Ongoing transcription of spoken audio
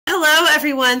Hello,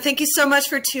 everyone. Thank you so much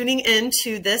for tuning in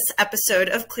to this episode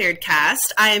of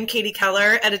ClearedCast. I am Katie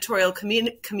Keller, Editorial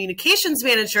Communications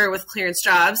Manager with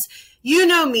ClearanceJobs. You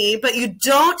know me, but you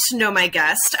don't know my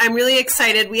guest. I'm really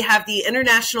excited. We have the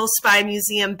International Spy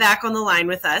Museum back on the line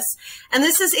with us. And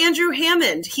this is Andrew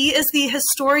Hammond. He is the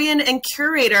historian and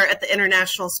curator at the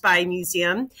International Spy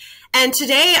Museum. And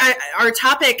today our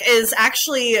topic is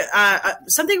actually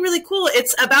something really cool.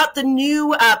 It's about the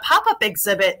new pop-up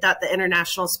exhibit that the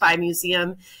International Spy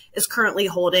Museum is currently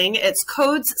holding. It's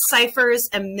Codes, Ciphers,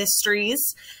 and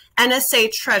Mysteries.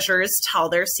 NSA treasures tell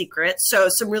their secrets. So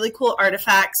some really cool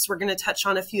artifacts. We're going to touch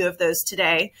on a few of those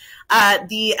today.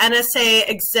 The NSA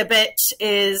exhibit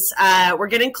is, we're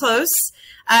getting close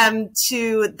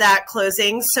to that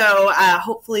closing. So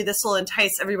hopefully this will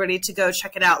entice everybody to go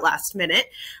check it out last minute.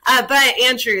 But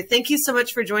Andrew, thank you so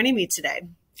much for joining me today.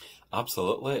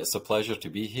 Absolutely. It's a pleasure to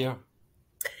be here.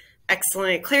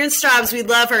 Excellent. ClearanceJobs, we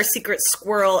love our secret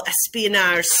squirrel,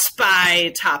 espionage,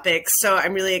 spy topics. So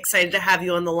I'm really excited to have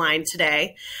you on the line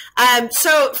today.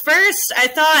 So first, I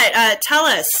thought, tell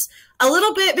us a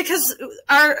little bit, because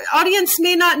our audience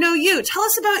may not know you. Tell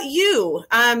us about you.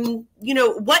 You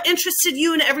know, what interested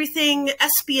you in everything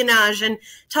espionage, and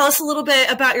tell us a little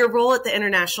bit about your role at the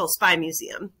International Spy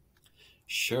Museum.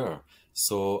 Sure.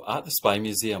 So at the Spy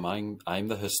Museum, I'm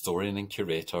the historian and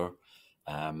curator.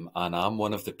 And I'm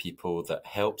one of the people that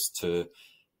helps to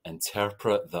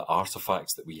interpret the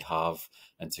artifacts that we have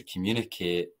and to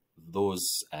communicate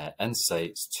those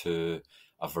insights to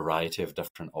a variety of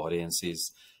different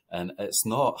audiences. And it's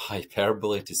not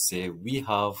hyperbole to say we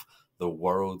have the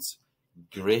world's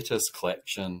greatest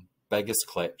collection, biggest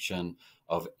collection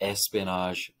of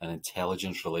espionage and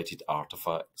intelligence-related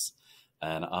artifacts.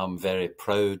 And I'm very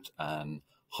proud and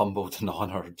humbled and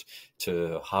honoured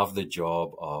to have the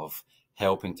job of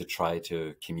helping to try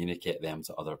to communicate them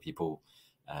to other people.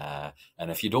 And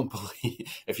if you don't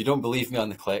believe me on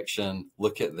the collection,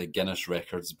 look at the Guinness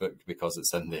Records book, because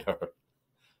it's in there.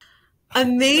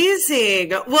 Amazing.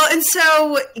 Well, and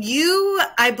so you,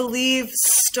 I believe,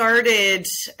 started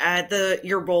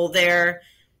your role there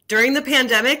during the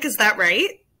pandemic. Is that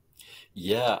right?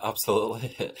 Yeah,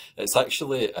 absolutely. It's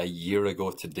actually a year ago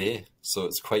today, so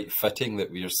it's quite fitting that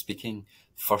we are speaking.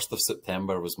 1st of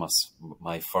September was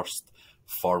my first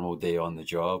formal day on the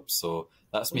job, so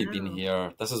that's me being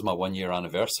here. This is my 1-year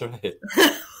anniversary.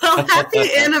 Well, happy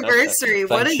anniversary.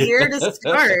 What a year to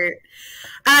start.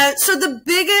 So the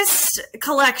biggest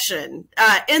collection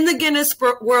in the Guinness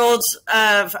World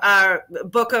of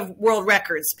Book of World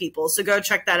Records, people, so go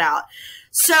check that out.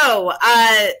 So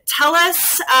tell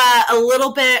us a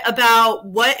little bit about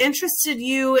what interested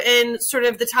you in sort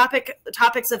of the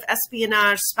topics of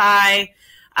espionage, spy,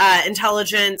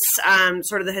 intelligence,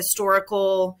 sort of the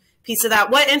historical piece of that.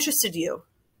 What interested you?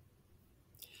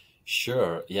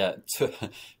 Sure. Yeah.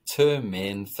 Two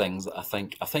main things. I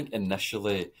think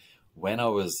initially, when I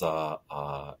was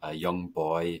a young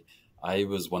boy, I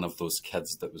was one of those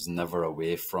kids that was never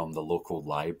away from the local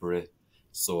library.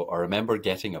 So I remember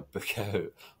getting a book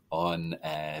out on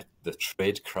the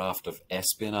tradecraft of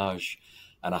espionage,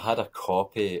 and I had a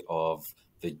copy of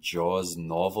the Jaws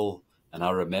novel. And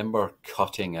I remember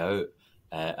cutting out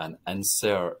an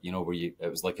insert, you know, where it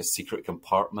was like a secret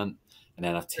compartment, and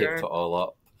then I taped it all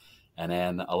up. And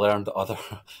then I learned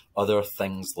other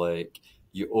things, like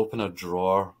you open a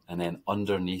drawer and then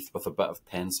underneath with a bit of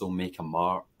pencil make a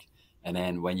mark. And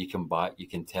then when you come back, you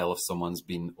can tell if someone's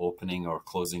been opening or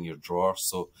closing your drawer.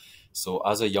 So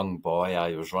as a young boy,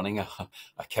 I was running a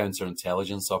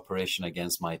counterintelligence operation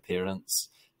against my parents.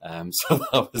 So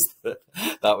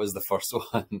that was the first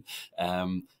one.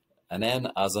 And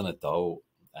then as an adult,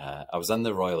 I was in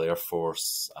the Royal Air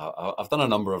Force. I've done a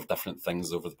number of different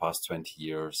things over the past 20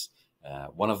 years.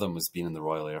 One of them was being in the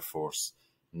Royal Air Force.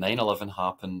 9/11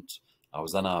 happened. I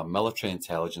was in a military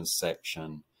intelligence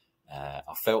section.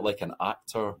 I felt like an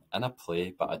actor in a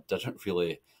play, but I didn't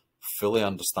really fully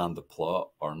understand the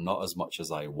plot, or not as much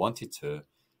as I wanted to.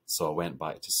 So I went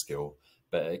back to school.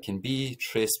 But it can be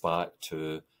traced back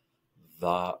to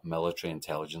that military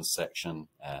intelligence section.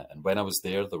 And when I was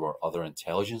there were other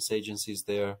intelligence agencies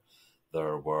there.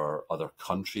 There were other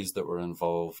countries that were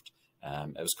involved.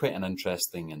 It was quite an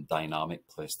interesting and dynamic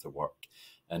place to work.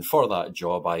 And for that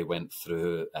job, I went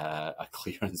through a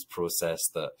clearance process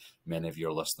that many of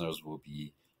your listeners will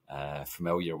be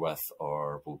familiar with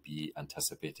or will be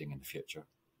anticipating in the future.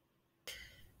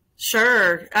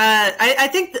 Sure. I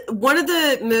think one of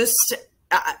the most,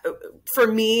 for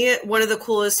me, one of the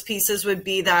coolest pieces would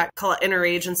be that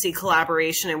interagency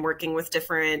collaboration and working with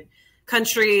different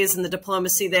countries and the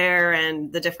diplomacy there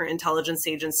and the different intelligence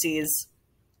agencies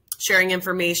sharing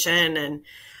information. And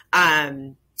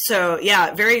So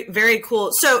yeah, very, very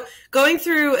cool. So going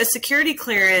through a security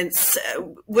clearance,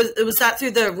 was that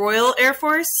through the Royal Air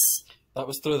Force? That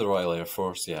was through the Royal Air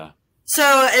Force, yeah.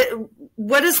 So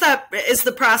what is that? Is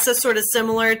the process sort of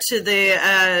similar to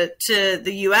the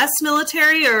U.S.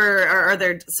 military, or are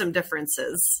there some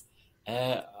differences?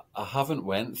 I haven't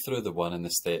went through the one in the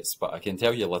States, but I can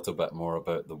tell you a little bit more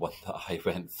about the one that I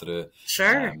went through.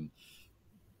 Sure.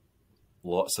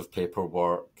 Lots of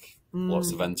paperwork,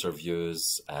 lots of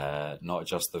interviews, not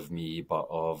just of me, but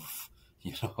of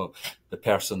the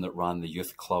person that ran the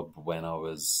youth club when I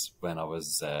was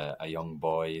a young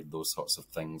boy. Those sorts of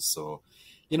things. So,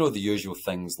 the usual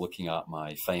things: looking at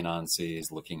my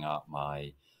finances, looking at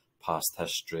my past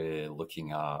history,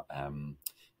 looking at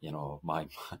my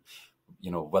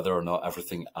whether or not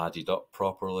everything added up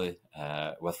properly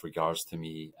with regards to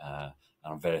me. And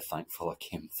I'm very thankful I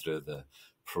came through the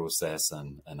process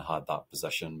and had that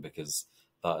position, because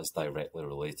that is directly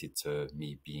related to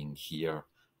me being here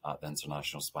at the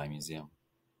International Spy Museum.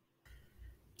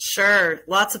 Sure.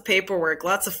 Lots of paperwork,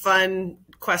 lots of fun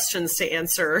questions to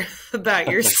answer about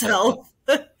yourself.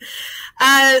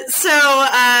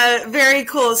 Very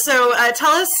cool. So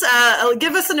tell us,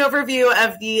 give us an overview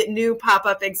of the new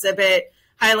pop-up exhibit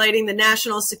highlighting the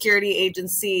National Security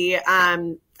Agency.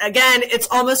 Again, it's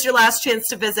almost your last chance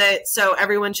to visit, so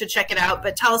everyone should check it out,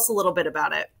 but tell us a little bit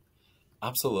about it.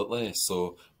 Absolutely.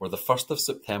 So we're the 1st of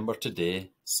September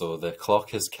today, so the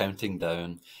clock is counting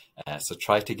down. So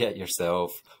try to get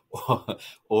yourself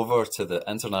over to the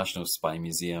International Spy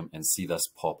Museum and see this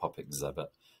pop-up exhibit.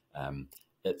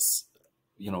 It's,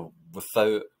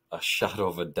 without a shadow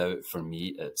of a doubt, for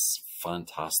me, it's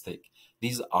fantastic.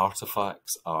 These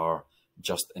artifacts are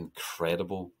just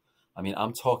incredible. I mean,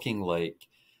 I'm talking like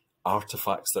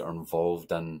artifacts that are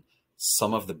involved in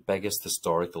some of the biggest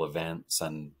historical events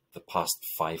in the past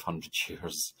 500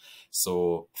 years.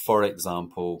 So, for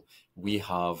example, we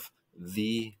have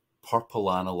the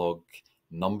purple analog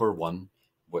 #1,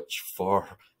 which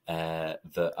for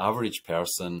the average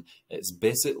person, it's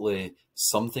basically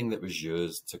something that was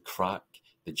used to crack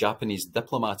the Japanese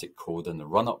diplomatic code in the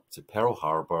run-up to Pearl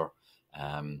Harbor.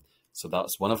 So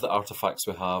that's one of the artifacts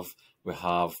we have. We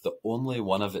have the only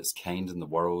one of its kind in the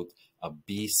world, a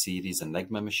B-series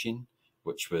Enigma machine,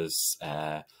 which was,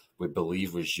 we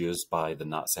believe, was used by the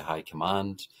Nazi High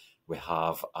Command. We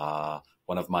have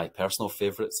one of my personal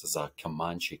favorites is a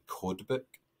Comanche code book.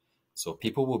 So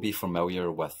people will be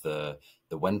familiar with the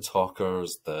Windtalkers,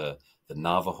 the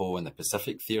Navajo, and the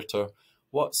Pacific Theatre.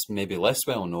 What's maybe less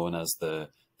well known as the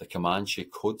Comanche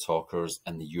code talkers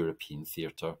in the European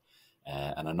theatre.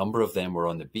 And a number of them were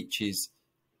on the beaches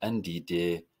in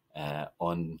D-Day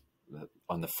on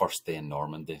the first day in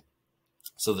Normandy.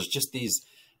 So there's just these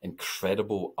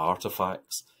incredible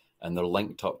artifacts, and they're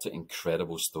linked up to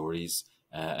incredible stories.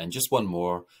 And just one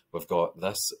more, we've got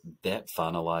this depth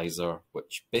analyzer,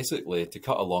 which basically, to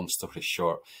cut a long story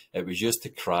short, it was used to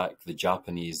crack the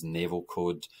Japanese naval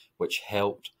code, which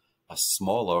helped a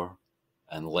smaller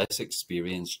and less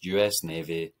experienced US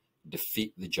Navy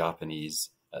defeat the Japanese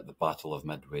at the Battle of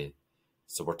Midway.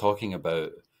 So we're talking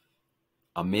about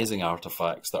amazing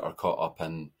artifacts that are caught up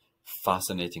in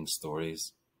fascinating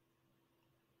stories.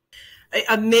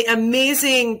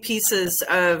 Amazing pieces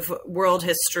of world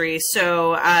history.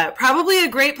 So probably a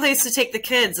great place to take the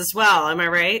kids as well. Am I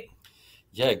right?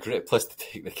 Yeah, great place to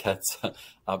take the kids.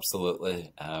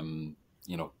 Absolutely.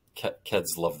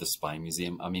 Kids love the Spy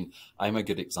Museum. I mean, I'm a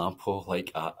good example.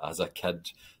 Like as a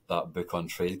kid, that book on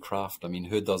tradecraft. I mean,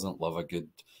 who doesn't love a good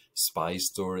spy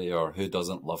story, or who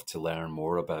doesn't love to learn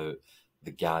more about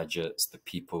the gadgets, the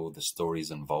people, the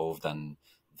stories involved in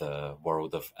the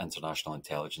world of international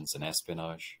intelligence and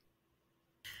espionage?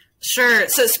 Sure.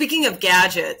 So speaking of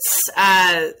gadgets,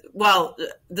 well,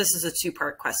 this is a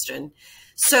two-part question.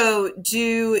 So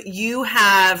do you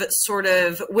have sort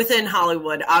of, within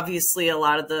Hollywood, obviously a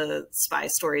lot of the spy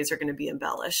stories are going to be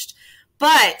embellished,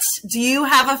 but do you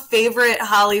have a favorite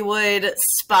Hollywood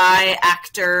spy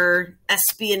actor,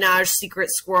 espionage, secret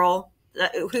squirrel?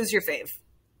 Who's your fave?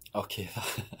 Okay,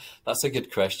 that's a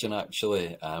good question,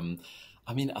 actually.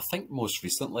 I mean, I think most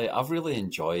recently I've really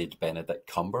enjoyed Benedict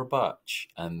Cumberbatch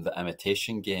in The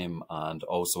Imitation Game and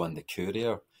also in The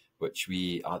Courier, which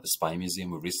we at the Spy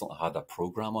Museum, we recently had a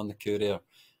program on The Courier.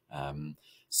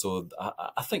 So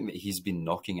I think that he's been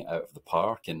knocking it out of the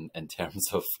park in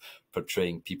terms of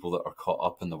portraying people that are caught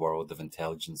up in the world of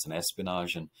intelligence and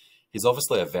espionage. And he's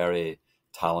obviously a very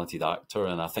talented actor,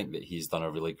 and I think that he's done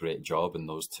a really great job in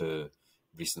those two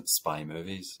recent spy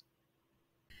movies.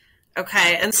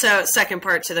 Okay, and so second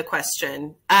part to the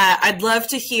question. I'd love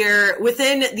to hear,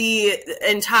 within the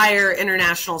entire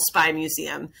International Spy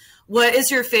Museum, what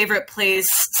is your favorite place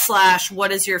 /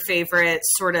 what is your favorite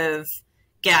sort of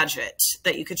gadget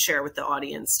that you could share with the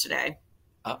audience today?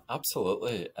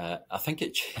 Absolutely. I think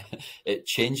it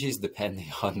changes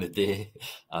depending on the day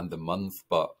and the month,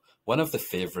 but one of the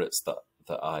favorites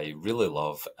that I really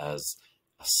love is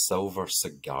a silver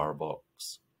cigar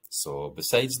box. So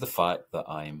besides the fact that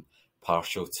I'm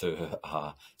partial to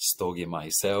a stogie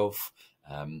myself,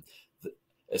 um,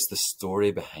 it's the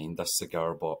story behind this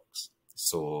cigar box.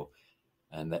 So,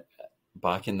 and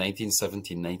back in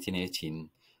 1917, 1918,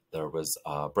 there was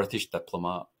a British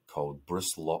diplomat called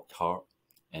Bruce Lockhart,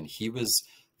 and he was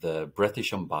the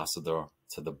British ambassador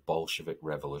to the Bolshevik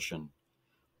Revolution.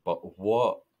 But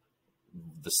what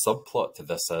the subplot to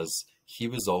this is, he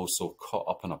was also caught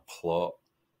up in a plot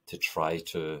to try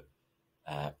to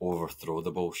overthrow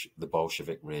the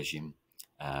Bolshevik regime.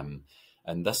 And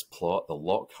this plot, the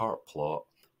Lockhart plot,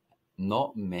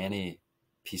 not many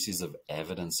pieces of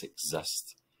evidence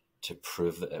exist to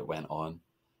prove that it went on.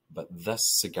 But this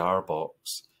cigar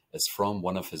box is from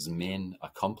one of his main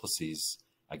accomplices,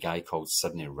 a guy called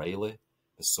Sidney Riley,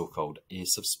 the so-called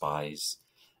ace of spies.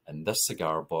 And this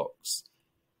cigar box,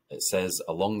 it says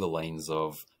along the lines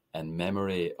of, in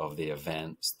memory of the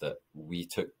events that we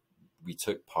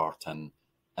took part in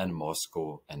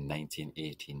Moscow in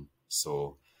 1918.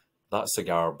 So that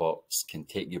cigar box can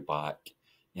take you back.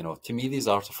 You know, to me, these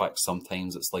artifacts,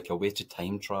 sometimes it's like a way to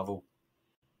time travel.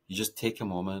 You just take a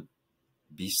moment,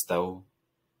 be still,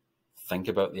 think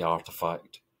about the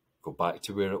artifact, go back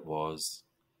to where it was,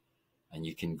 and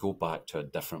you can go back to a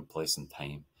different place in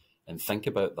time. And think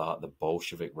about that, the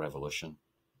Bolshevik Revolution.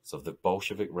 So if the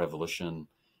Bolshevik Revolution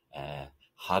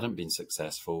hadn't been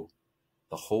successful,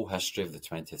 the whole history of the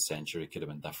 20th century could have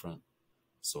been different.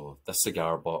 So this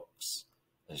cigar box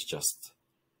is just,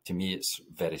 to me, it's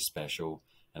very special.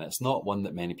 And it's not one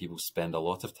that many people spend a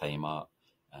lot of time at,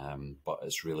 but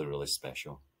it's really, really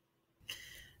special.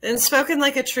 And spoken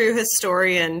like a true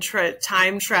historian,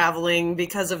 time traveling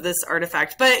because of this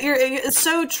artifact. But it's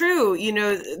so true. You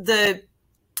know,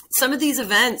 some of these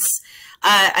events,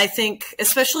 I think,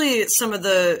 especially some of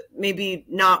the maybe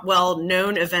not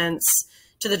well-known events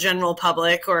to the general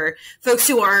public or folks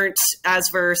who aren't as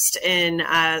versed in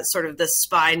sort of the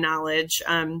spy knowledge,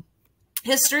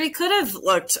 history could have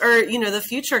looked, or, you know, the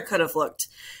future could have looked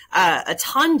a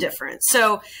ton different.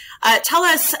 So tell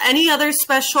us any other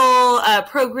special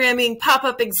programming,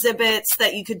 pop-up exhibits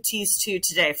that you could tease to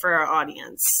today for our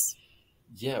audience.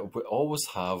 Yeah, we always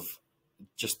have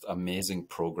just amazing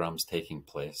programs taking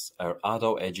place. Our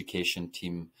adult education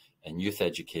team and youth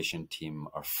education team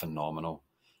are phenomenal.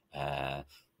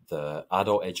 The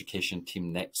adult education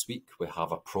team next week, we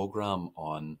have a program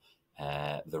on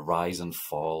the rise and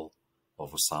fall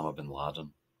of Osama bin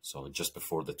Laden. So just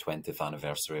before the 20th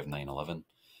anniversary of 9/11.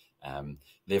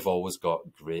 They've always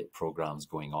got great programs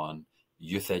going on.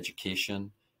 Youth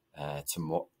education.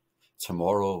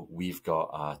 Tomorrow we've got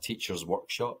a teacher's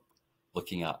workshop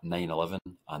looking at 9/11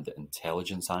 and the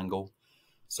intelligence angle.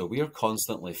 So we are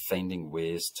constantly finding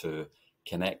ways to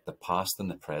connect the past and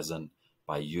the present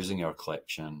by using our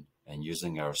collection and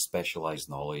using our specialized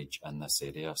knowledge in this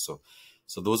area. So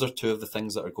those are two of the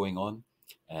things that are going on.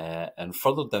 And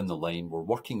further down the line, we're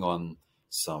working on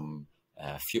some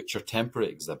future temporary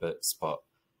exhibits, but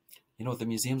you know, the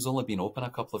museum's only been open a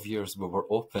couple of years. We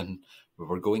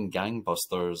were going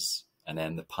gangbusters, and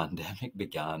then the pandemic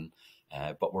began,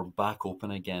 but we're back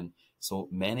open again. So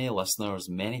many listeners,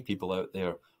 many people out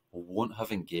there won't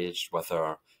have engaged with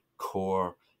our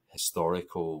core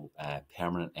historical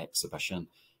permanent exhibition.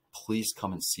 Please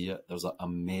come and see it. There's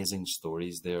amazing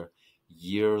stories there.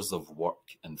 Years of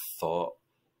work and thought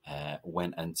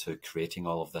went into creating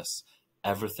all of this.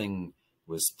 Everything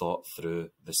was thought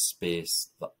through: the space,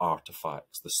 the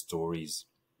artifacts, the stories,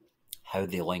 how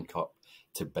they link up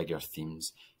to bigger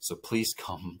themes. So please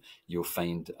come. You'll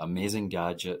find amazing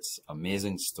gadgets,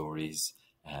 amazing stories,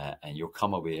 and you'll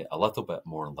come away a little bit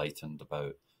more enlightened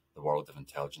about the world of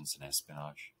intelligence and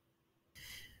espionage.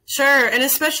 Sure, and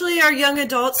especially our young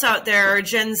adults out there, or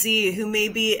Gen Z, who may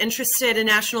be interested in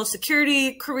national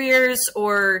security careers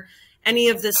or any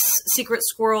of this secret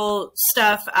squirrel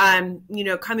stuff. You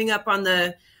know, coming up on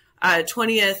the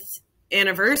 20th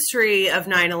anniversary of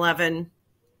 9/11,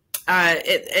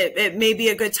 it may be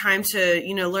a good time to,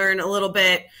 you know, learn a little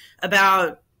bit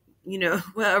about, you know,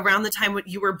 around the time when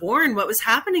you were born, what was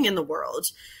happening in the world,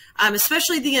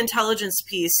 especially the intelligence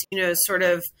piece, you know, sort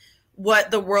of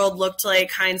what the world looked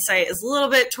like. Hindsight is a little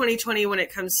bit 2020 when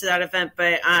it comes to that event,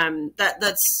 but I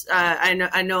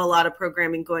know a lot of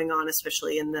programming going on,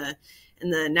 especially in the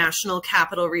national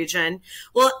capital region.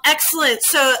 Well, excellent.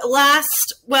 So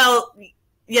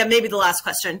maybe the last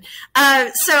question.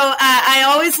 I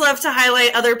always love to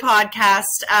highlight other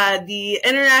podcasts. The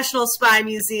International Spy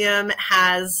Museum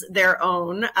has their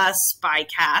own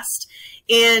Spycast,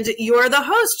 and you're the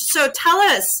host. So tell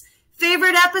us,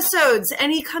 favorite episodes,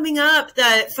 any coming up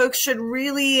that folks should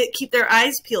really keep their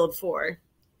eyes peeled for?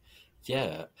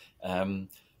 Yeah.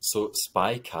 So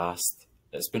Spycast,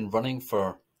 it's been running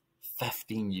for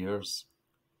 15 years,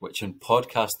 which in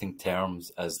podcasting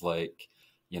terms is like,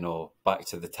 back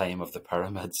to the time of the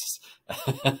pyramids.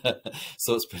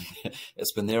 So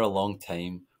it's been there a long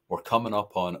time. We're coming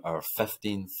up on our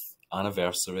 15th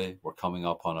anniversary. We're coming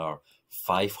up on our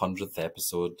 500th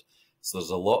episode. So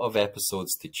there's a lot of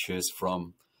episodes to choose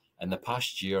from. In the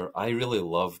past year, I really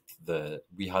loved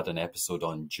we had an episode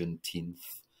on Juneteenth,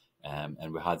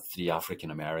 and we had 3 African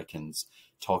Americans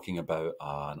talking about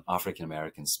an African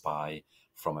American spy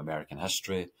from American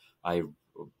history.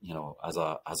 As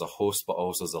a host, but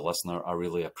also as a listener, I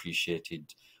really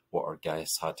appreciated what our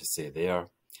guests had to say there.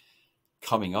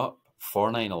 Coming up for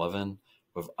 9/11,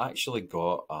 we've actually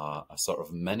got a sort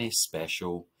of mini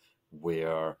special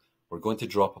where we're going to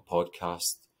drop a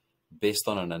podcast based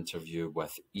on an interview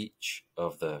with each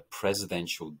of the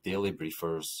presidential daily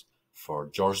briefers for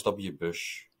George W.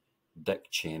 Bush, Dick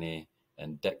Cheney,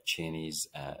 and Dick Cheney's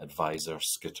advisor,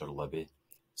 Scooter Libby.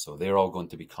 So they're all going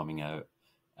to be coming out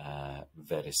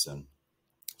very soon.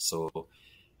 So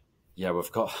yeah,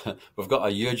 we've got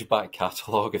a huge back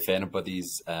catalogue. If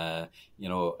anybody's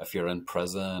if you're in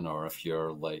prison, or if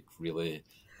you're like really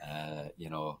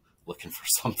looking for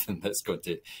something that's going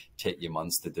to take you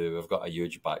months to do, we've got a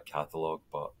huge back catalogue.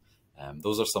 But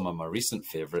those are some of my recent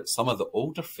favorites. Some of the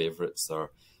older favorites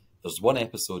are, there's one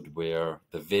episode where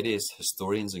the various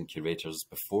historians and curators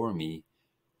before me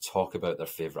talk about their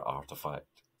favorite artifact.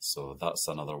 So that's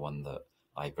another one that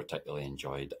I particularly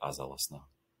enjoyed as a listener.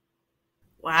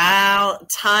 Wow,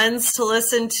 tons to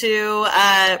listen to.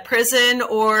 Prison,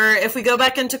 or if we go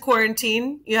back into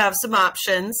quarantine, you have some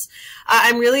options.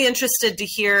 I'm really interested to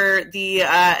hear the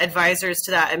advisors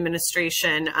to that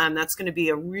administration. That's going to be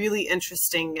a really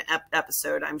interesting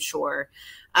episode, I'm sure.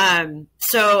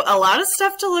 So a lot of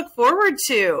stuff to look forward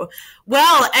to.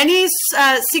 Well, any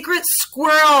secret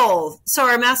squirrel. So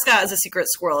our mascot is a secret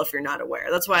squirrel, if you're not aware.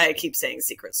 That's why I keep saying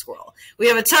secret squirrel. We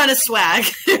have a ton of swag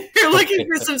if you're looking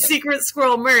for some secret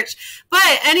squirrel merch.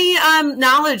 But any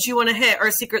knowledge you want to hit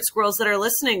our secret squirrels that are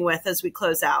listening with as we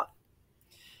close out?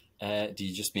 Do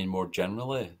you just mean more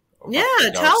generally? Yeah,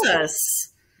 tell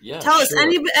us. Yeah, tell us sure.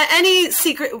 any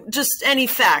secret, just any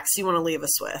facts you want to leave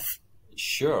us with.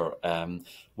 Sure.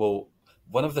 Well,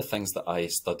 one of the things that I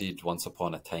studied once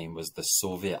upon a time was the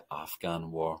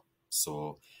Soviet-Afghan War.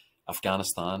 So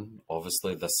Afghanistan,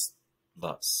 obviously,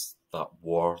 that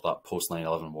war, that post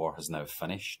 9/11 war, has now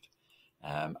finished.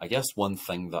 I guess one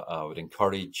thing that I would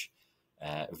encourage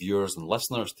viewers and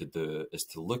listeners to do is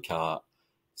to look at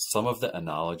some of the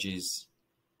analogies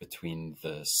between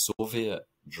the Soviet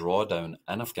drawdown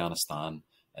in Afghanistan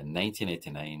in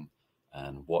 1989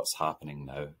 and what's happening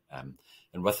now.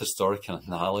 And with historical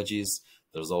analogies,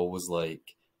 there's always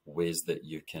like ways that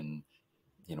you can,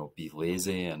 be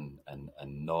lazy and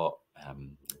not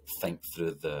think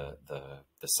through the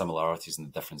similarities and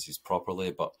the differences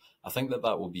properly. But I think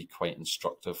that will be quite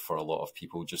instructive for a lot of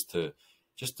people just to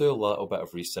do a little bit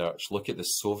of research, look at the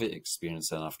Soviet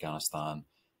experience in Afghanistan,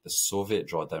 the Soviet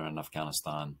drawdown in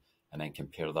Afghanistan, and then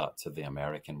compare that to the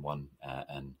American one.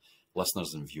 And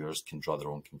listeners and viewers can draw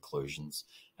their own conclusions.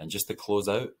 And just to close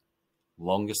out,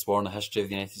 longest war in the history of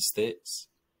the United States,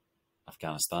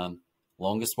 Afghanistan.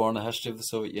 Longest war in the history of the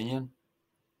Soviet Union,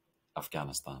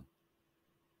 Afghanistan.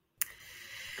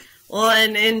 Well,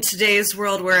 and in today's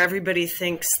world where everybody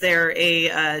thinks they're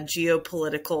a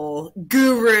geopolitical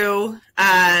guru,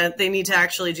 they need to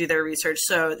actually do their research.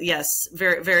 So yes,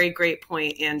 very, very great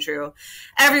point, Andrew.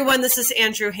 Everyone, this is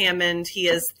Andrew Hammond. He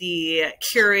is the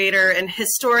curator and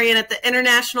historian at the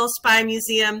International Spy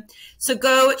Museum. So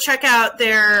go check out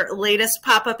their latest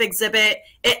pop-up exhibit.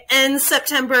 It ends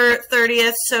September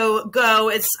 30th, so go.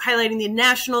 It's highlighting the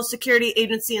National Security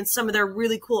Agency and some of their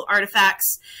really cool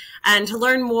artifacts. And to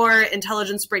learn more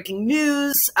intelligence breaking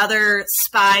news, other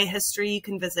spy history, you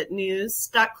can visit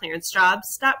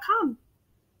news.clearancejobs.com.